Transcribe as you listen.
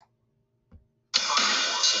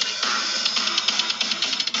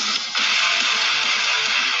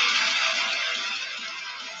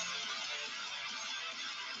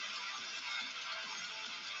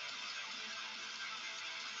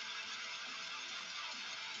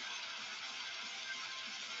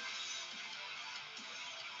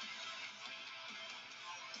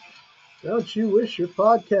Don't you wish your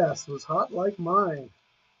podcast was hot like mine?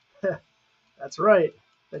 That's right.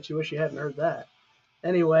 Bet you wish you hadn't heard that.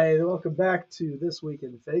 Anyway, welcome back to This Week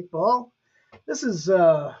in Fake Ball. This is,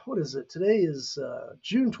 what is it? Today is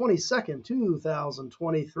June 22nd,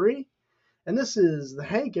 2023. And this is the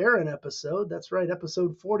Hank Aaron episode. That's right,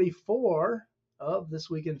 episode 44 of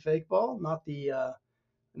This Week in Fake Ball. Not the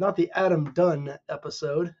Adam Dunn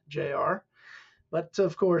episode, JR, but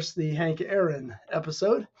of course the Hank Aaron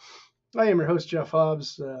episode. I am your host, Jeff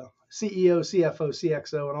Hobbs, CEO, CFO,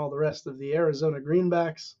 CXO, and all the rest of the Arizona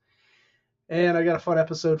Greenbacks. And I got a fun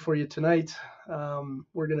episode for you tonight.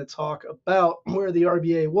 We're going to talk about where the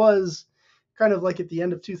RBA was, kind of like at the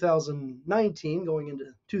end of 2019, going into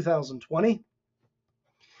 2020.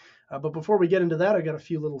 But before we get into that, I got a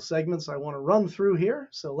few little segments I want to run through here.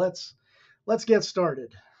 So let's get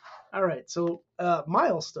started. All right, so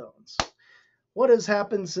milestones. What has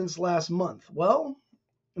happened since last month? Well,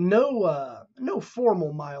 no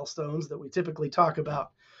formal milestones that we typically talk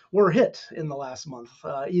about were hit in the last month,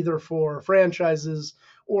 either for franchises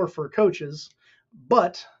or for coaches.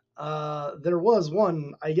 But there was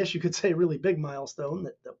one, I guess you could say, really big milestone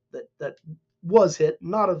that was hit,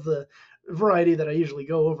 not of the variety that I usually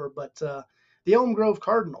go over, but the Elm Grove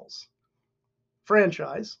Cardinals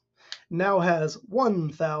franchise now has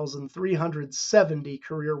 1,370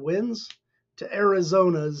 career wins to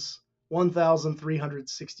Arizona's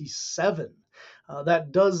 1,367.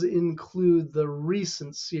 That does include the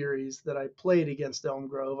recent series that I played against Elm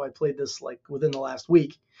Grove. I played this like within the last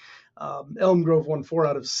week. Elm Grove won 4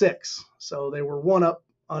 out of 6. So they were 1 up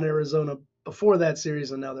on Arizona before that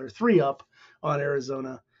series, and now they're 3 up on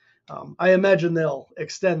Arizona. I imagine they'll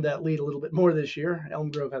extend that lead a little bit more this year.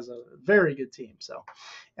 Elm Grove has a very good team. So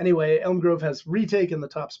anyway, Elm Grove has retaken the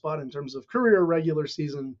top spot in terms of career regular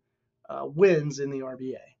season wins in the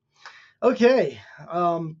RBA. Okay,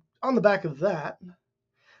 on the back of that,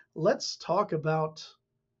 let's talk about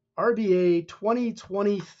RBA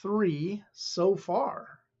 2023 so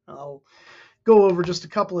far. I'll go over just a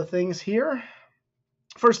couple of things here.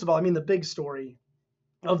 First of all, the big story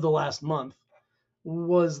of the last month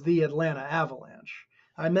was the Atlanta Avalanche.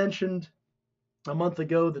 I mentioned a month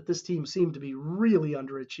ago that this team seemed to be really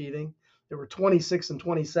underachieving. They were 26 and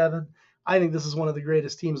 27. I think this is one of the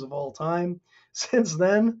greatest teams of all time. Since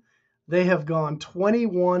then, they have gone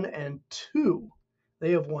 21 and 2.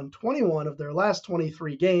 They have won 21 of their last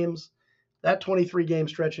 23 games. That 23 game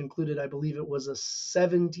stretch included, I believe it was a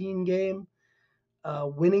 17 game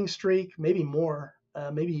winning streak, maybe more,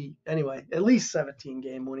 at least 17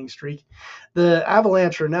 game winning streak. The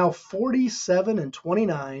Avalanche are now 47 and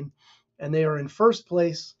 29, and they are in first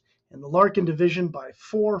place in the Larkin division by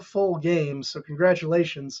 4 full games. So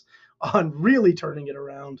congratulations on really turning it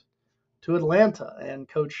around to Atlanta and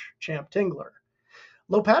coach Champ Tingler.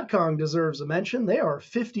 Lopatcong deserves a mention. They are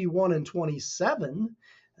 51 and 27.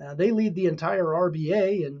 They lead the entire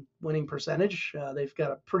RBA in winning percentage. They've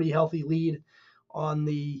got a pretty healthy lead on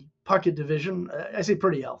the Puckett division. I say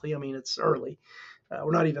pretty healthy. It's early.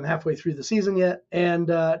 We're not even halfway through the season yet.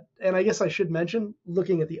 And I guess I should mention,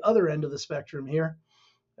 looking at the other end of the spectrum here,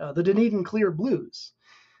 the Dunedin Clear Blues.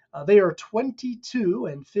 They are 22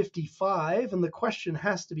 and 55, and the question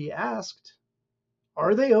has to be asked,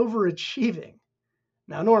 are they overachieving?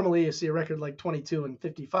 Now, normally you see a record like 22 and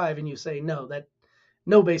 55, and you say,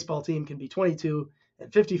 no baseball team can be 22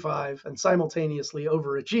 and 55 and simultaneously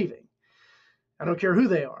overachieving. I don't care who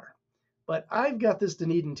they are, but I've got this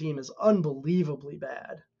Dunedin team as unbelievably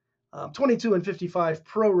bad. 22 and 55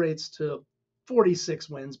 prorates to 46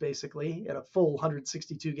 wins, basically, in a full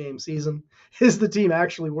 162 game season. Is the team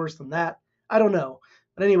actually worse than that? I don't know.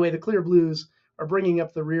 But anyway, the Clear Blues are bringing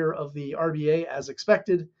up the rear of the RBA as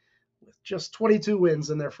expected, with just 22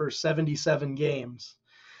 wins in their first 77 games.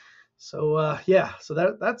 So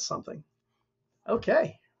that's something.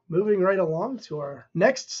 Okay, moving right along to our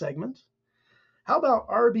next segment. How about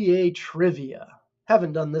RBA Trivia?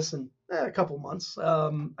 Haven't done this in a couple months.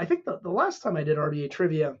 I think the last time I did RBA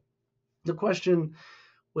Trivia, the question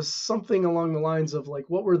was something along the lines of like,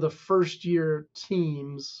 what were the first year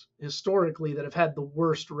teams historically that have had the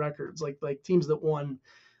worst records, like teams that won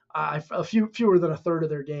fewer than a third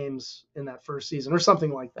of their games in that first season or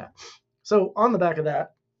something like that. So on the back of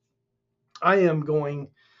that, I am going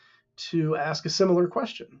to ask a similar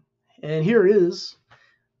question. And here is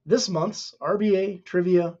this month's RBA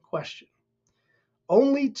Trivia question.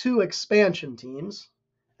 Only 2 expansion teams,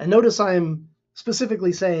 and notice I'm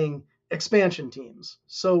specifically saying expansion teams.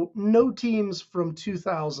 So no teams from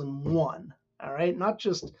 2001, all right? Not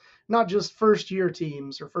just first-year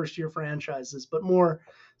teams or first-year franchises, but more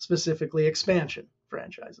specifically expansion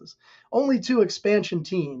franchises. Only 2 expansion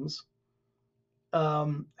teams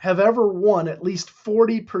have ever won at least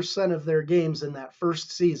 40% of their games in that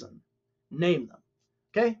first season? Name them.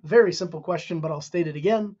 Okay, very simple question, but I'll state it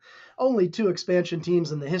again. Only 2 expansion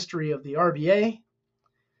teams in the history of the RBA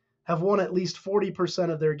have won at least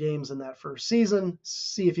 40% of their games in that first season.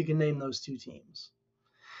 See if you can name those 2 teams.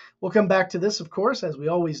 We'll come back to this, of course, as we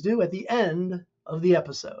always do, at the end of the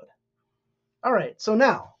episode. All right, so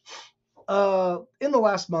now, in the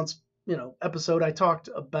last month's episode, I talked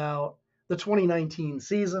about the 2019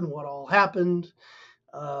 season, what all happened,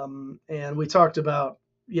 and we talked about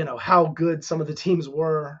how good some of the teams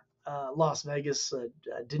were. Las Vegas,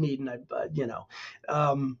 Dunedin,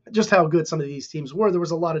 just how good some of these teams were. There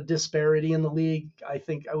was a lot of disparity in the league. I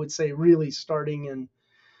think I would say really starting in,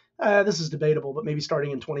 this is debatable, but maybe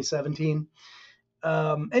starting in 2017.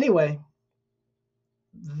 Anyway,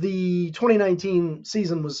 the 2019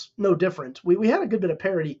 season was no different. We had a good bit of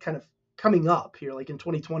parity kind of coming up here, like in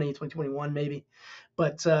 2020, 2021 maybe.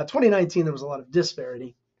 But 2019, there was a lot of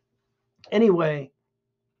disparity. Anyway,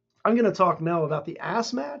 I'm going to talk now about the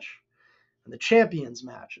ass match and the champions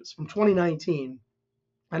matches from 2019.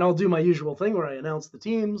 And I'll do my usual thing where I announce the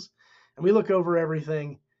teams and we look over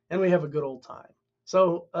everything and we have a good old time.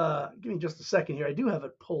 So give me just a second here. I do have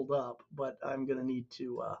it pulled up, but I'm going to need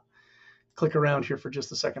to click around here for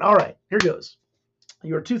just a second. All right, here goes.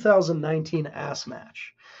 Your 2019 ass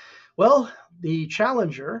match. Well, the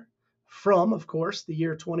challenger from, of course, the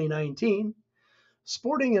year 2019,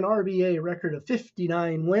 sporting an RBA record of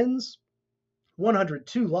 59 wins,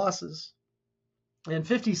 102 losses, and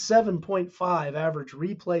 57.5 average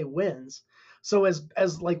replay wins. So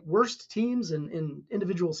as like worst teams in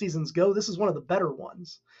individual seasons go, this is one of the better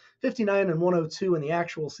ones. 59 and 102 in the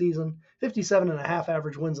actual season, 57.5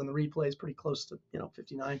 average wins in the replays, pretty close to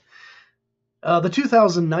 59. The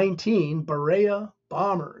 2019 Berea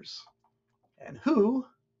Bombers, and who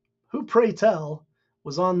pray tell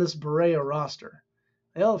was on this Berea roster?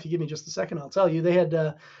 Well, if you give me just a second, I'll tell you. They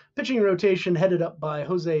had pitching rotation headed up by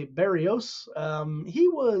Jose Barrios. He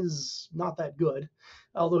was not that good,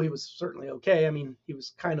 although he was certainly okay. I mean, he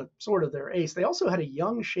was kind of sort of their ace. They also had a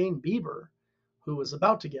young Shane Bieber who was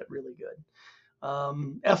about to get really good.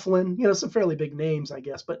 Eflin, some fairly big names, I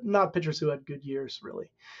guess, but not pitchers who had good years,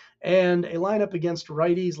 really. And a lineup against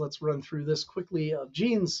righties, let's run through this quickly, of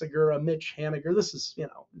Gene Segura, Mitch Haniger. This is,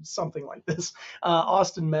 something like this.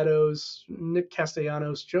 Austin Meadows, Nick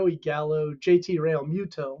Castellanos, Joey Gallo, JT Real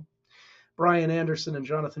Muto, Brian Anderson, and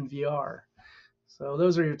Jonathan Villar. So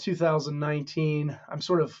those are your 2019. I'm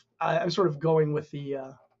sort of going with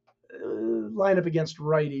the lineup against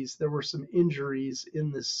righties. There were some injuries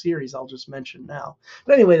in this series I'll just mention now.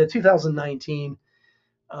 But anyway, the 2019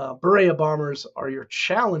 Berea Bombers are your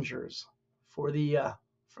challengers for the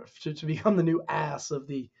to become the new ass of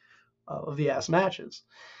the ass matches.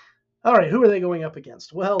 All right, who are they going up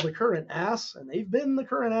against? Well, the current ass, and they've been the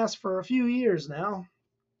current ass for a few years now,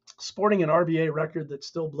 sporting an RBA record that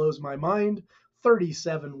still blows my mind,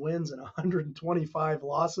 37 wins and 125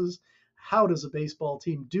 losses. How does a baseball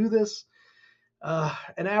team do this?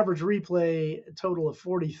 An average replay total of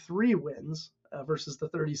 43 wins versus the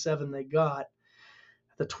 37 they got.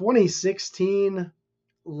 The 2016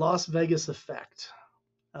 Las Vegas effect.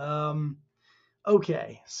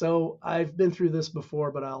 Okay, so I've been through this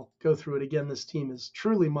before, but I'll go through it again. This team is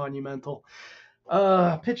truly monumental.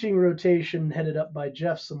 Pitching rotation headed up by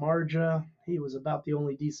Jeff Samardzija. He was about the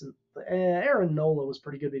only decent. Aaron Nola was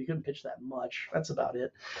pretty good, but he couldn't pitch that much. That's about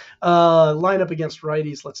it. Lineup against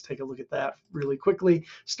righties. Let's take a look at that really quickly.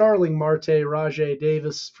 Starling Marte, Rajay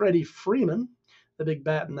Davis, Freddie Freeman, the big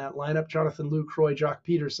bat in that lineup. Jonathan Lucroy, Jock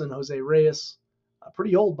Peterson, Jose Reyes.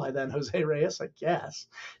 Pretty old by then, Jose Reyes, I guess.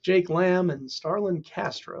 Jake Lamb and Starlin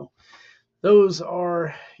Castro. Those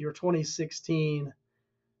are your 2016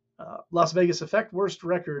 Las Vegas effect, worst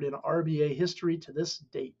record in RBA history to this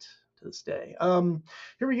day.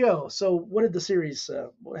 Here we go. So what did the series,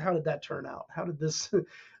 how did that turn out? How did this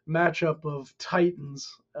matchup of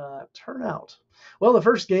Titans turn out? Well, the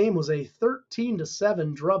first game was a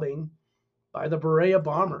 13-7 drubbing by the Berea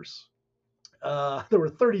Bombers. There were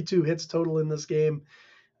 32 hits total in this game.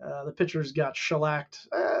 The pitchers got shellacked.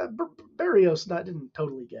 Barrios didn't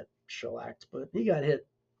totally get shellacked, but he got hit.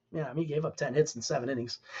 Yeah, he gave up 10 hits in 7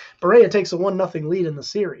 innings. Berea takes a 1-0 lead in the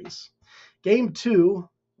series. Game 2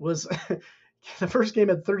 was the first game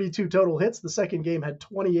had 32 total hits. The second game had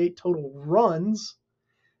 28 total runs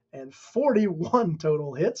and 41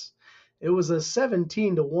 total hits. It was a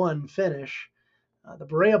 17-1 finish. The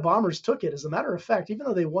Berea Bombers took it. As a matter of fact, even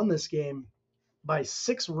though they won this game by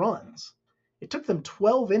 6 runs, it took them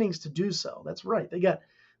 12 innings to do so. That's right. They got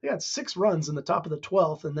 6 runs in the top of the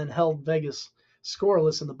 12th and then held Vegas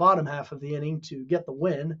scoreless in the bottom half of the inning to get the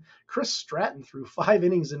win. Chris Stratton threw 5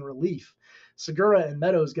 innings in relief. Segura and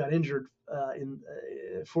Meadows got injured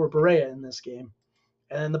for Berea in this game.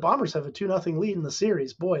 And the Bombers have a 2-0 lead in the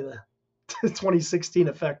series. Boy, the 2016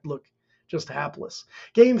 effect looked just hapless.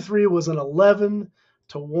 Game 3 was an 11-1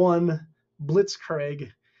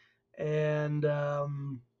 blitzkrieg, and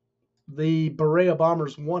the Berea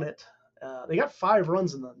Bombers won it. They got 5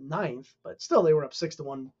 runs in the 9th, but still they were up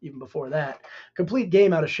 6-1 even before that. Complete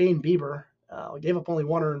game out of Shane Bieber. Gave up only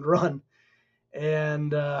 1 earned run.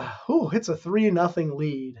 And it's a 3-0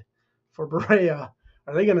 lead for Berea.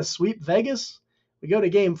 Are they going to sweep Vegas? We go to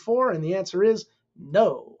game 4, and the answer is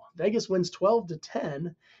no. Vegas wins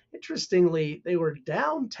 12-10. Interestingly, they were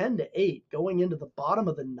down 10-8 going into the bottom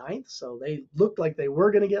of the 9th, so they looked like they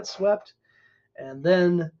were going to get swept. And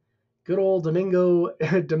then good old Domingo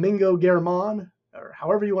Germán, or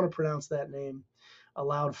however you want to pronounce that name,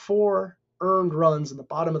 allowed 4 earned runs in the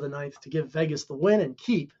bottom of the 9th to give Vegas the win and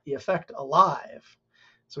keep the effect alive.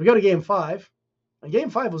 So we go to game 5, and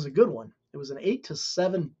game 5 was a good one. It was an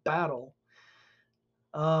 8-7 battle.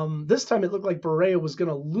 This time it looked like Berea was going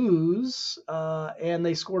to lose, and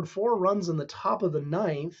they scored 4 runs in the top of the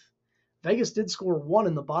 9th. Vegas did score 1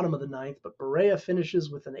 in the bottom of the 9th, but Berea finishes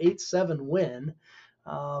with an 8-7 win.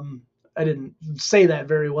 I didn't say that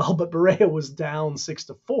very well, but Berea was down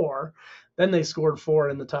 6-4. Then they scored 4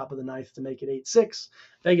 in the top of the 9th to make it 8-6.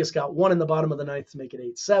 Vegas got 1 in the bottom of the 9th to make it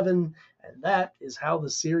 8-7. And that is how the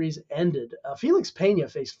series ended. Felix Pena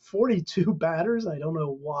faced 42 batters. I don't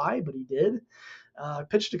know why, but he did.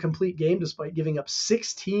 Pitched a complete game despite giving up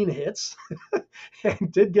 16 hits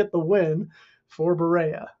and did get the win for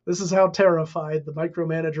Berea. This is how terrified the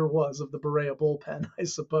micromanager was of the Berea bullpen, I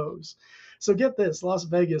suppose. So get this, Las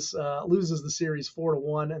Vegas loses the series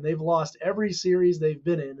 4-1, and they've lost every series they've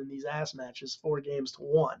been in these ass matches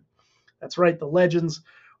 4-1. That's right, the Legends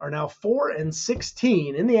are now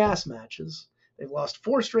 4-16 in the ass matches. They've lost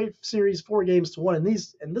 4 straight series, 4-1 in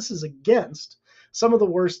these, and this is against some of the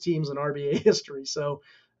worst teams in RBA history. So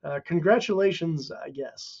congratulations, I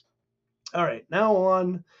guess. All right, now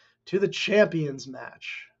on to the Champions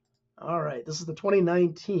match. All right, this is the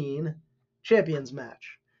 2019 Champions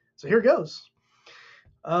match. So here goes.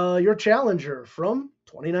 Your challenger from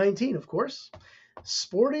 2019, of course,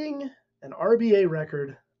 sporting an RBA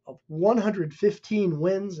record of 115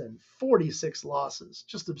 wins and 46 losses.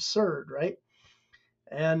 Just absurd, right?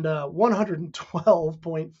 And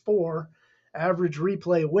 112.4 average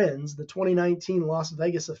replay wins, the 2019 Las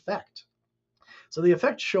Vegas effect. So the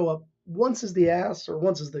effects show up once as the ass, or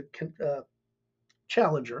once as the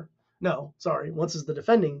challenger. No, sorry, once as the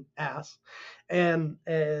defending ass, and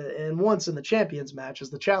once in the Champions match as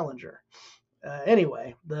the challenger.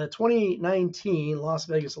 Anyway, the 2019 Las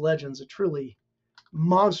Vegas Legends, a truly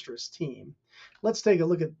monstrous team. Let's take a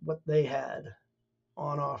look at what they had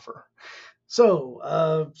on offer.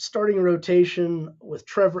 So, starting rotation with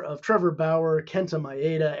Trevor Bauer, Kenta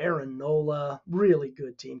Maeda, Aaron Nola, really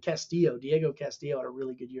good team. Diego Castillo had a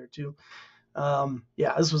really good year too.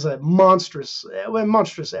 This was a monstrous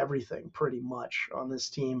everything pretty much on this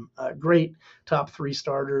team. Great top 3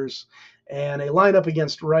 starters, and a lineup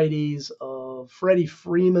against righties of Freddie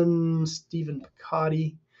Freeman, Stephen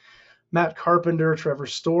Picotti, Matt Carpenter, Trevor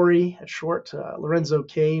Story at short, Lorenzo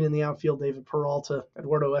Cain in the outfield, David Peralta,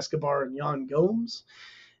 Eduardo Escobar, and Yan Gomes.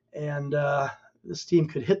 And this team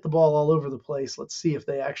could hit the ball all over the place. Let's see if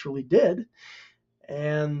they actually did.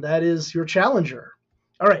 And that is your challenger.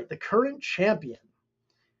 All right, the current champion,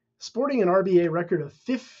 sporting an RBA record of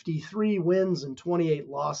 53 wins and 28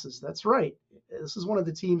 losses. That's right. This is one of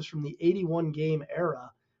the teams from the 81 game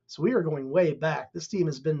era. So we are going way back. This team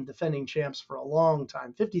has been defending champs for a long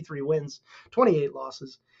time. 53 wins, 28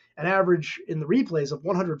 losses, an average in the replays of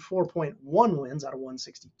 104.1 wins out of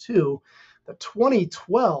 162. The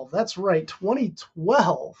 2012, that's right,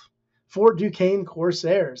 2012 Fort Duquesne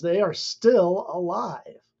Corsairs. They are still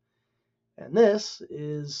alive. And this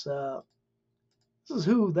is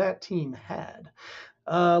who that team had.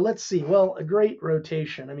 Let's see. Well, a great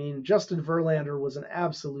rotation. I mean, Justin Verlander was an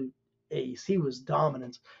absolute ace. He was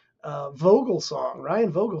dominant. Ryan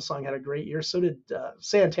Vogelsong had a great year. So did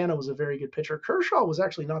Santana, was a very good pitcher. Kershaw was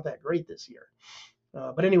actually not that great this year.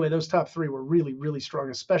 But anyway, those top 3 were really, really strong,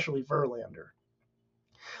 especially Verlander.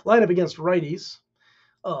 Lineup against righties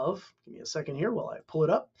of, give me a second here while I pull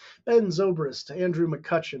it up, Ben Zobrist, Andrew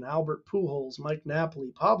McCutcheon, Albert Pujols, Mike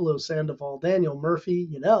Napoli, Pablo Sandoval, Daniel Murphy,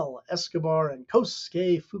 Yunel Escobar, and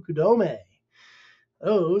Kosuke Fukudome.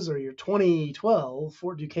 Those are your 2012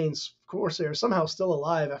 Fort Duquesne Corsairs, somehow still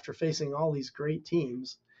alive after facing all these great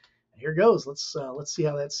teams. Here goes. Let's see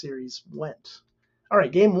how that series went. All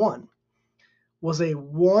right, game 1. was a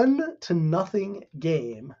 1-0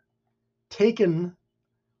 game taken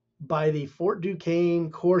by the Fort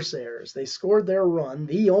Duquesne Corsairs. They scored their run,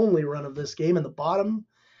 the only run of this game, in the bottom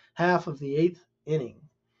half of the 8th inning.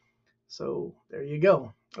 So there you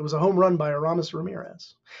go. It was a home run by Aramis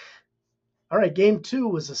Ramirez. All right, game 2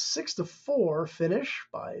 was a 6-4 finish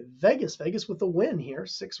by Vegas. Vegas with the win here,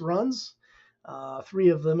 6 runs, 3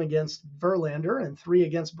 of them against Verlander and 3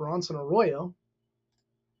 against Bronson Arroyo.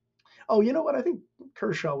 Oh, you know what? I think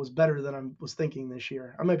Kershaw was better than I was thinking this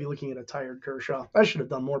year. I might be looking at a tired Kershaw. I should have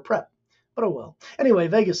done more prep, but oh well. Anyway,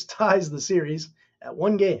 Vegas ties the series at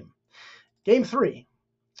 1 game. Game 3,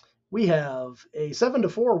 we have a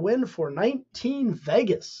 7-4 win for 19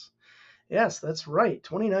 Vegas. Yes, that's right.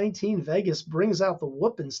 2019 Vegas brings out the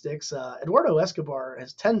whooping sticks. Eduardo Escobar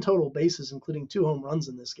has 10 total bases, including 2 home runs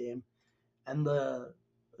in this game. And the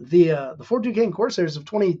Fort Duquesne Corsairs of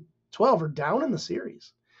 2012 are down in the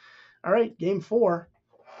series. All right, game 4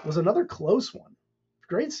 was another close one.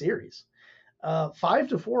 Great series.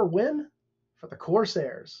 5-4 win for the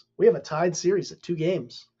Corsairs. We have a tied series at 2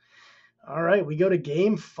 games. All right, we go to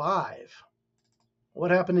game 5. What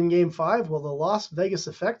happened in game 5? Well, the Las Vegas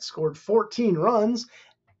Effect scored 14 runs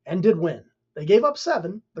and did win. They gave up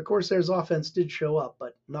 7. The Corsairs offense did show up,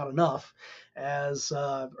 but not enough, as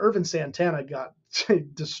Irvin Santana got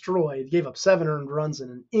destroyed. He gave up 7 earned runs in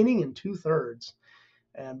an inning and 2/3.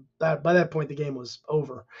 And by that point, the game was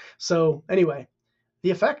over. So anyway,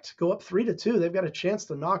 the Effect go up 3-2. They've got a chance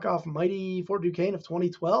to knock off mighty Fort Duquesne of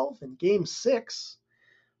 2012. In game 6,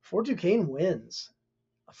 Fort Duquesne wins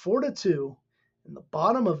a 4-2 in the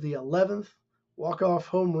bottom of the 11th. Walk-off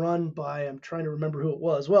home run by, I'm trying to remember who it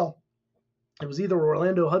was. Well, it was either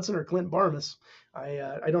Orlando Hudson or Clint Barmas.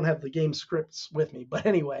 I don't have the game scripts with me. But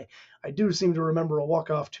anyway, I do seem to remember a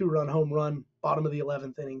walk-off 2-run home run, bottom of the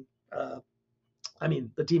 11th inning.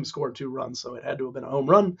 The team scored 2 runs, so it had to have been a home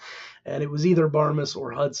run. And it was either Barmas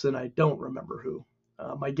or Hudson. I don't remember who.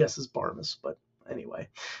 My guess is Barmas, but anyway.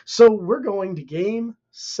 So we're going to game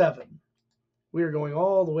 7. We are going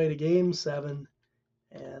all the way to game 7.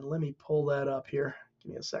 And let me pull that up here.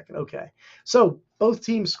 Give me a second. Okay. So both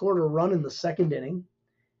teams scored a run in the 2nd inning.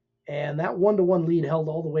 And that 1-1 lead held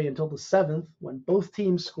all the way until the 7th, when both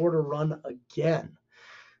teams scored a run again.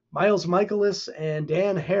 Miles Michaelis and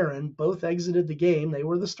Dan Herron both exited the game. They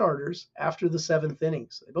were the starters after the 7th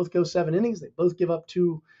innings. They both go 7 innings. They both give up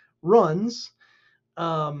 2 runs.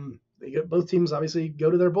 Both teams obviously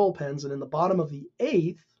go to their bullpens. And in the bottom of the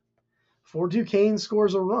 8th, Fort Duquesne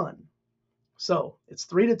scores a run. So it's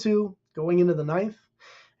 3-2 going into the 9th.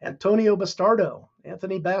 Antonio Bastardo,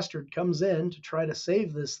 Anthony Bastard, comes in to try to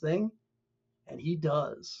save this thing, and he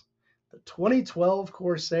does. The 2012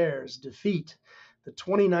 Corsairs defeat the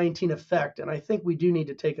 2019 Effect, and I think we do need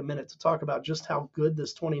to take a minute to talk about just how good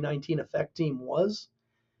this 2019 Effect team was.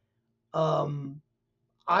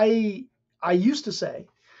 I used to think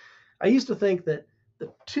that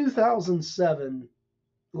the 2007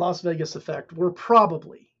 Las Vegas Effect were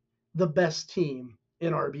probably the best team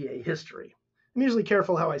in RBA history. I'm usually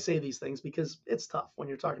careful how I say these things because it's tough when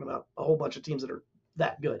you're talking about a whole bunch of teams that are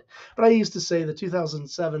that good. But I used to say the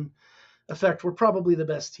 2007 Effect were probably the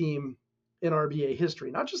best team in RBA history.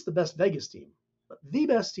 Not just the best Vegas team, but the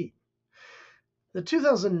best team. The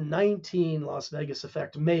 2019 Las Vegas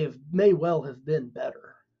Effect may well have been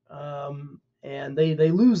better. And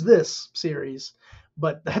they lose this series,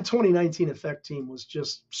 but that 2019 Effect team was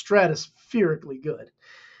just stratospherically good.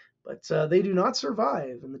 But they do not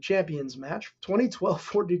survive in the Champions match. 2012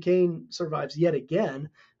 Fort Duquesne survives yet again,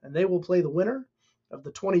 and they will play the winner of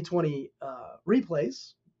the 2020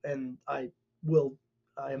 replays. And I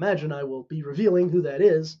imagine I will be revealing who that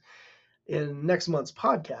is in next month's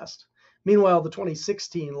podcast. Meanwhile, the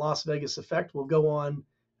 2016 Las Vegas Effect will go on.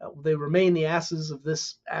 They remain the asses of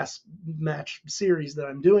this ass match series that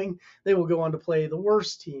I'm doing. They will go on to play the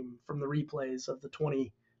worst team from the replays of the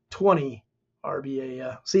 2020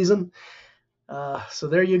 RBA season. So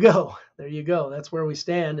there you go. That's where we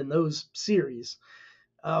stand in those series.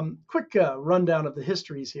 Quick rundown of the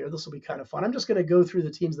histories here. This will be kind of fun. I'm just going to go through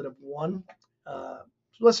the teams that have won.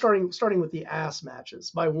 Let's starting with the ass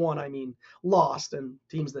matches. By won, I mean lost, and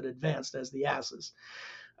teams that advanced as the asses.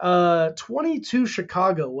 22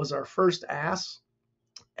 Chicago was our first ass,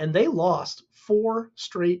 and they lost 4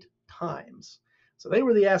 straight times. So they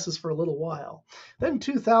were the asses for a little while. Then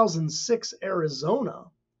 2006 Arizona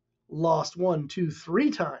lost 1, 2,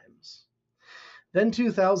 3 times. Then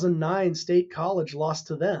 2009 State College lost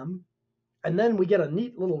to them. And then we get a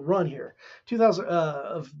neat little run here. 2000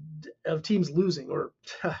 of teams losing, or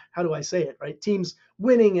how do I say it, right? Teams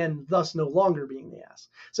winning and thus no longer being the ass.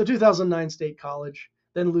 So 2009 State College,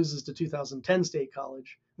 then loses to 2010 State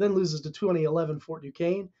College, then loses to 2011 Fort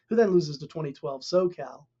Duquesne, who then loses to 2012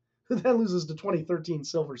 SoCal, who then loses to 2013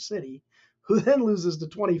 Silver City, who then loses to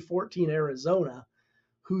 2014 Arizona,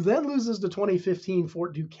 who then loses to 2015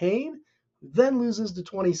 Fort Duquesne, who then loses to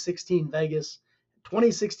 2016 Vegas.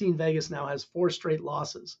 2016 Vegas now has 4 straight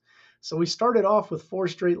losses. So we started off with 4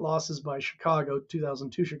 straight losses by Chicago,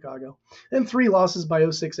 2002 Chicago, then 3 losses by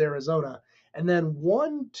 06 Arizona, and then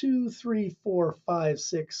 1, 2, 3, 4, 5,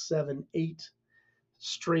 6, 7, 8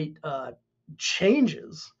 straight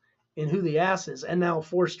changes in who the ass is, and now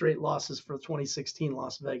 4 straight losses for 2016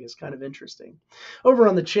 Las Vegas. Kind of interesting. Over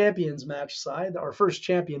on the champions match side, our first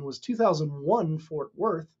champion was 2001 Fort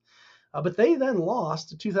Worth, but they then lost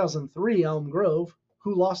to 2003 Elm Grove,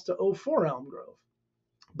 who lost to 04 Elm Grove.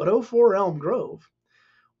 But 04 Elm Grove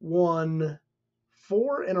won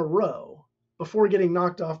 4 in a row before getting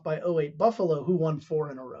knocked off by 08 Buffalo, who won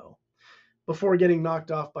 4 in a row, before getting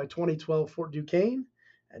knocked off by 2012 Fort Duquesne.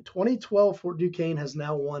 And 2012 Fort Duquesne has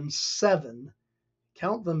now won 7,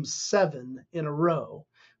 count them 7 in a row.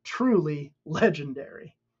 Truly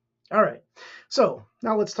legendary. All right, so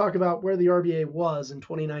now let's talk about where the RBA was in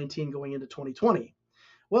 2019 going into 2020.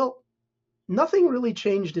 Well, nothing really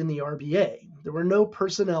changed in the RBA. There were no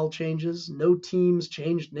personnel changes, no teams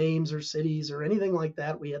changed names or cities or anything like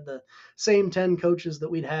that. We had the same 10 coaches that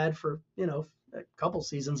we'd had for, a couple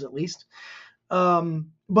seasons at least.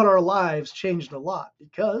 But our lives changed a lot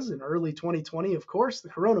because in early 2020, of course, the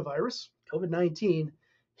coronavirus, COVID-19,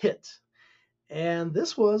 hit. And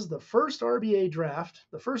this was the first RBA draft,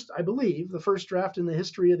 the first draft in the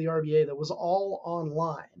history of the RBA that was all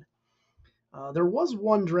online. There was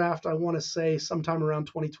one draft, I want to say, sometime around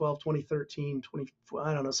 2012, 2013,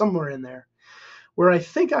 I don't know, somewhere in there, where I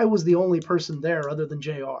think I was the only person there other than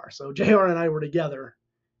JR. So JR and I were together,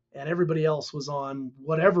 and everybody else was on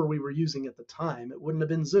whatever we were using at the time. It wouldn't have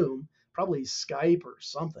been Zoom, probably Skype or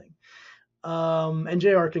something. And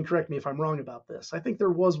JR can correct me if I'm wrong about this. I think there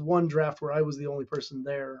was one draft where I was the only person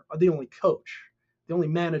there, or the only coach, the only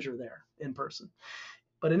manager there in person.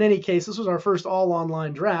 But in any case, this was our first all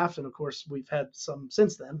online draft. And of course, we've had some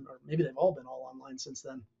since then, or maybe they've all been all online since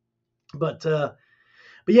then. But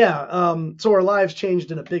yeah, so our lives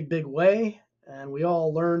changed in a big, big way. And we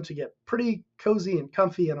all learned to get pretty cozy and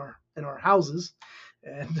comfy in our houses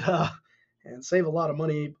and save a lot of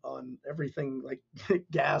money on everything like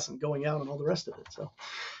gas and going out and all the rest of it. So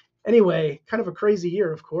anyway, kind of a crazy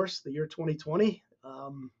year, of course, the year 2020,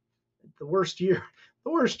 the worst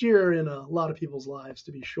year in a lot of people's lives,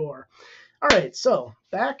 to be sure. All right, so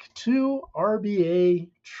back to RBA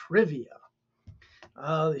Trivia.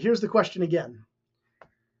 Here's the question again.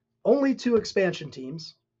 Only 2 expansion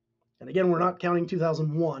teams, and again, we're not counting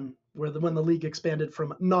 2001, when the league expanded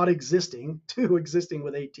from not existing to existing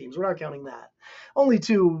with 8 teams. We're not counting that. Only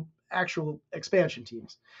 2 actual expansion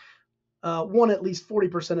teams won at least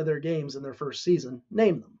 40% of their games in their first season.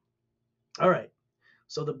 Name them. All right.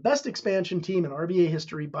 So the best expansion team in RBA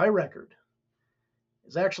history by record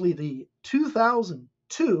is actually the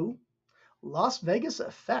 2002 Las Vegas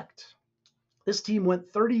Effect. This team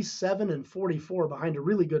went 37-44 behind a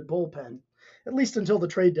really good bullpen, at least until the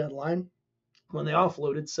trade deadline, when they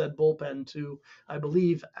offloaded said bullpen to, I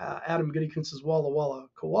believe, Adam Goodykuntz's Walla Walla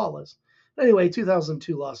Koalas. Anyway,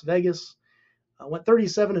 2002 Las Vegas went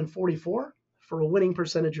 37-44 for a winning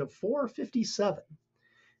percentage of .457.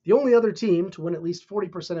 The only other team to win at least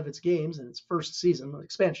 40% of its games in its first season, an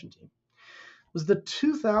expansion team, was the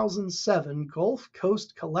 2007 Gulf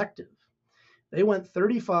Coast Collective. They went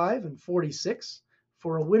 35-46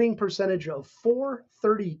 for a winning percentage of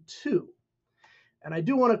 .432. And I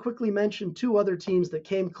do want to quickly mention 2 other teams that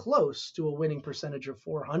came close to a winning percentage of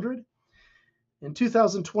 .400. In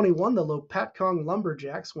 2021, the Lopatcong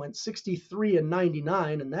Lumberjacks went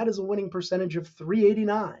 63-99, and that is a winning percentage of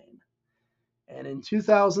 .389. And in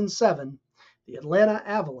 2007, the Atlanta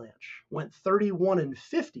Avalanche went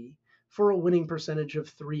 31-50 for a winning percentage of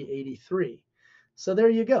 .383. So there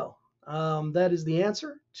you go. That is the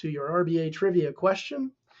answer to your RBA trivia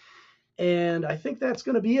question. And I think that's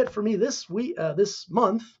going to be it for me this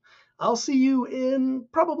month. I'll see you in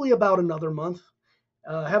probably about another month.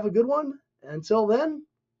 Have a good one. Until then,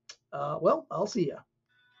 I'll see you.